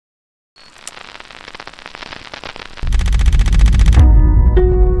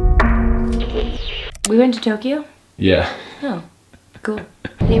We went to Tokyo? Yeah. Oh, cool.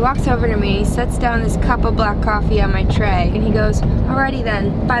 And he walks over to me, he sets down this cup of black coffee on my tray, and he goes, alrighty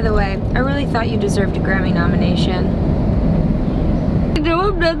then, by the way, I really thought you deserved a Grammy nomination. I know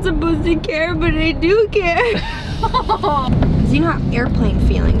I'm not supposed to care, but I do care. Cause you know how airplane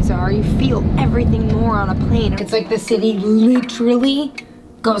feelings are, you feel everything more on a plane. It's like the city literally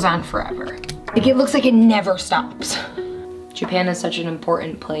goes on forever. Like it looks like it never stops. Japan is such an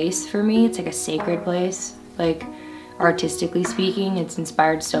important place for me. It's like a sacred place. Like, artistically speaking, it's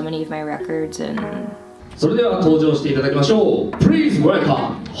inspired so many of my records and... それでは登場していただきましょう。Please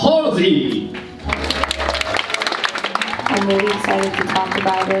welcome Halsey. I'm really excited to talk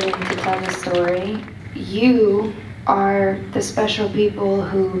about it and to tell the story. You are the special people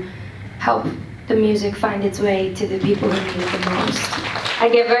who help the music find its way to the people who need it the most. I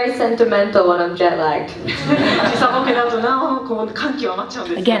get very sentimental when I'm jet lagged.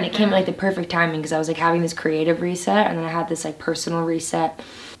 Again, it came at like the perfect timing because I was like having this creative reset and then I had this like personal reset,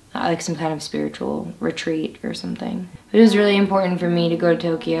 like some kind of spiritual retreat or something. It was really important for me to go to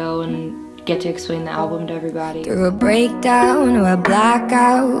Tokyo and get to explain the album to everybody. Through a breakdown or a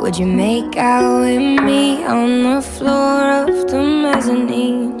blackout, would you make out with me on the floor of the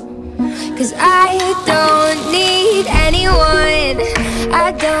mezzanine? Cause I don't need anyone,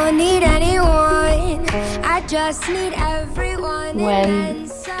 I don't need anyone, I just need everyone. When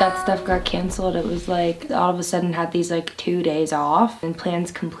that stuff got canceled, it was like all of a sudden had these like 2 days off and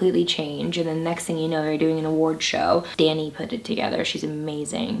plans completely change, and then next thing you know they're doing an award show. Danny put it together, she's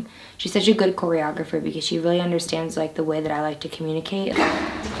amazing. She's such a good choreographer because she really understands like the way that I like to communicate.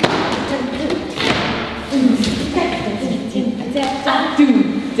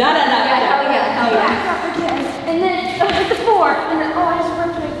 Hell yeah. And then with the 4, and then I just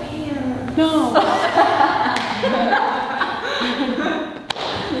ripped my pants. No.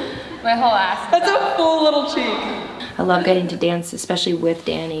 My whole ass. That's a full little cheek. I love getting to dance, especially with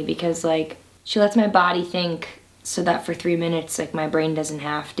Danny, because like she lets my body think so that for 3 minutes like my brain doesn't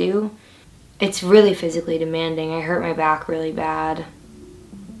have to. It's really physically demanding. I hurt my back really bad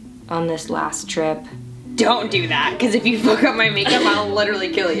on this last trip. Don't do that, because if you fuck up my makeup, I'll literally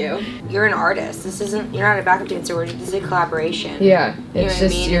kill you. You're an artist. This isn't, you're not a backup dancer, this is a collaboration. Yeah, you know what I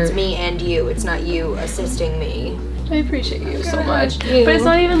mean? It's me and you. It's not you assisting me. I appreciate you so much. But it's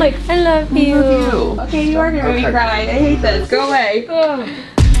not even like, I love you. I love you. Okay, you are gonna make me cry. I hate this. Go away. Oh.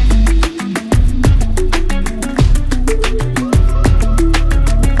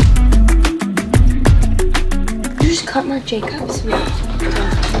 You just cut Marc Jacobs.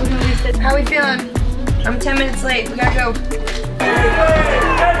 How are we feeling? I'm 10 minutes late. We gotta go.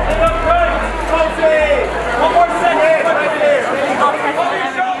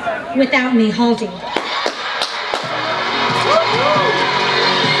 Without me, Halsey.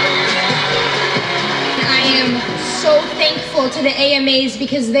 I am so thankful to the AMAs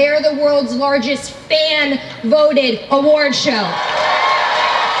because they are the world's largest fan-voted award show.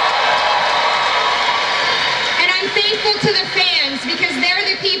 And I'm thankful to the fans because they're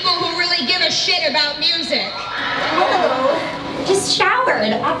the people who really give a shit about music. Whoa. Just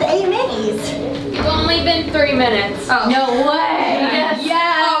showered at the AMAs. You've only been 3 minutes. Oh. No way. Yes.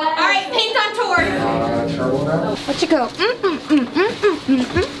 Yeah. Oh, all right, paint on tour. Let you go.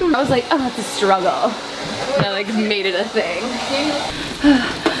 I was like, oh, it's a struggle. And I like made it a thing.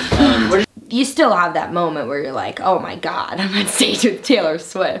 You still have that moment where you're like, oh my God, I'm on stage with Taylor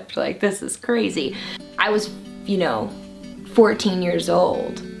Swift. Like, this is crazy. I was, you know, 14 years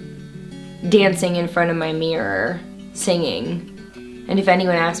old, dancing in front of my mirror, singing. And if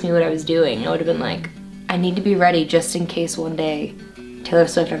anyone asked me what I was doing, I would have been like, I need to be ready just in case one day Taylor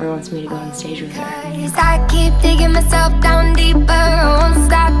Swift ever wants me to go on stage with her. I keep digging myself down deeper, won't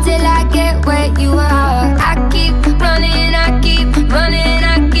stop till I get where you are. I keep running, I keep running,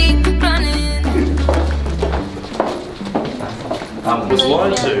 I keep running. I was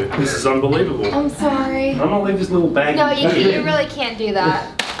lied to. This is unbelievable. I'm sorry. I'm gonna leave this little bag. No, you really can't do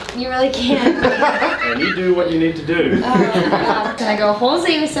that. You really can't. And you do what you need to do. Oh my God. Can I go,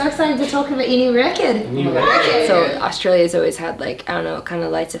 Halsey, I'm so excited to talk about your new record. So Australia's always had like, I don't know, it kind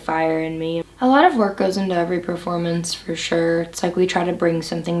of lights a fire in me. A lot of work goes into every performance for sure. It's like we try to bring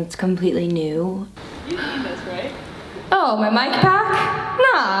something that's completely new. You need this, right? Oh, my mic pack?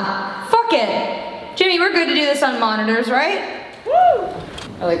 Nah, fuck it. Jimmy, we're good to do this on monitors, right? Woo!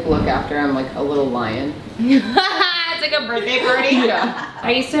 I like look after I'm like a little lion. It's like a birthday party? Yeah.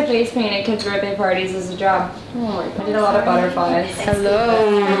 I used to face paint at kids' birthday parties as a job. Oh my God. I did a lot of butterflies.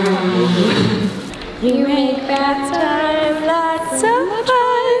 Hello. You make that time lots of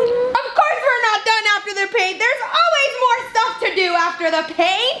fun. Of course we're not done after the paint. There's always more stuff to do after the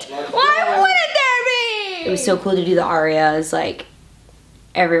paint. Why wouldn't there be? was so cool to do the arias. Like,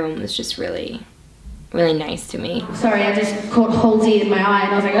 everyone was just really, really nice to me. Sorry, I just caught Halsey in my eye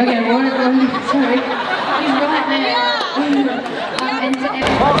and I was like, okay, sorry. He's right there. And to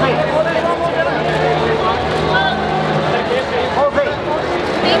everyone.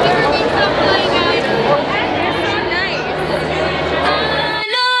 Thank you for being so funny, guys. You're so nice. I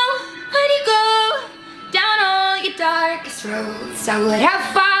know when you go down all your darkest roads, I would have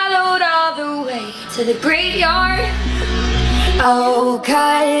followed all the way to the graveyard. Oh,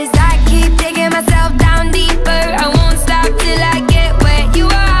 'cause I keep digging myself down deeper. I won't stop till I get where you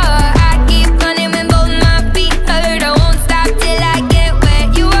are. I keep running when both my feet hurt. I won't stop till I get where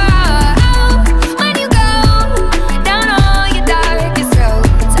you are. Oh, when you go down all your darkest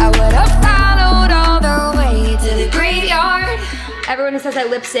roads, I would have followed all the way to the graveyard. Everyone who says I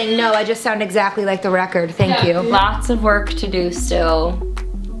lip sing, no, I just sound exactly like the record. Thank you. Lots of work to do still.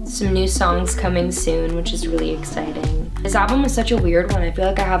 Some new songs coming soon, which is really exciting. This album was such a weird one. I feel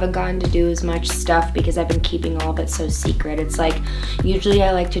like I haven't gotten to do as much stuff because I've been keeping all of it so secret. It's like, usually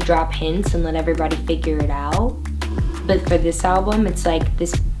I like to drop hints and let everybody figure it out. But for this album, it's like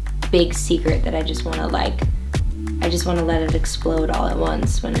this big secret that I just wanna let it explode all at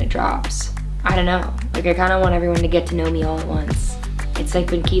once when it drops. I don't know, like I kinda want everyone to get to know me all at once. It's like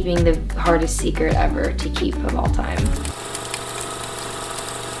been keeping the hardest secret ever to keep of all time.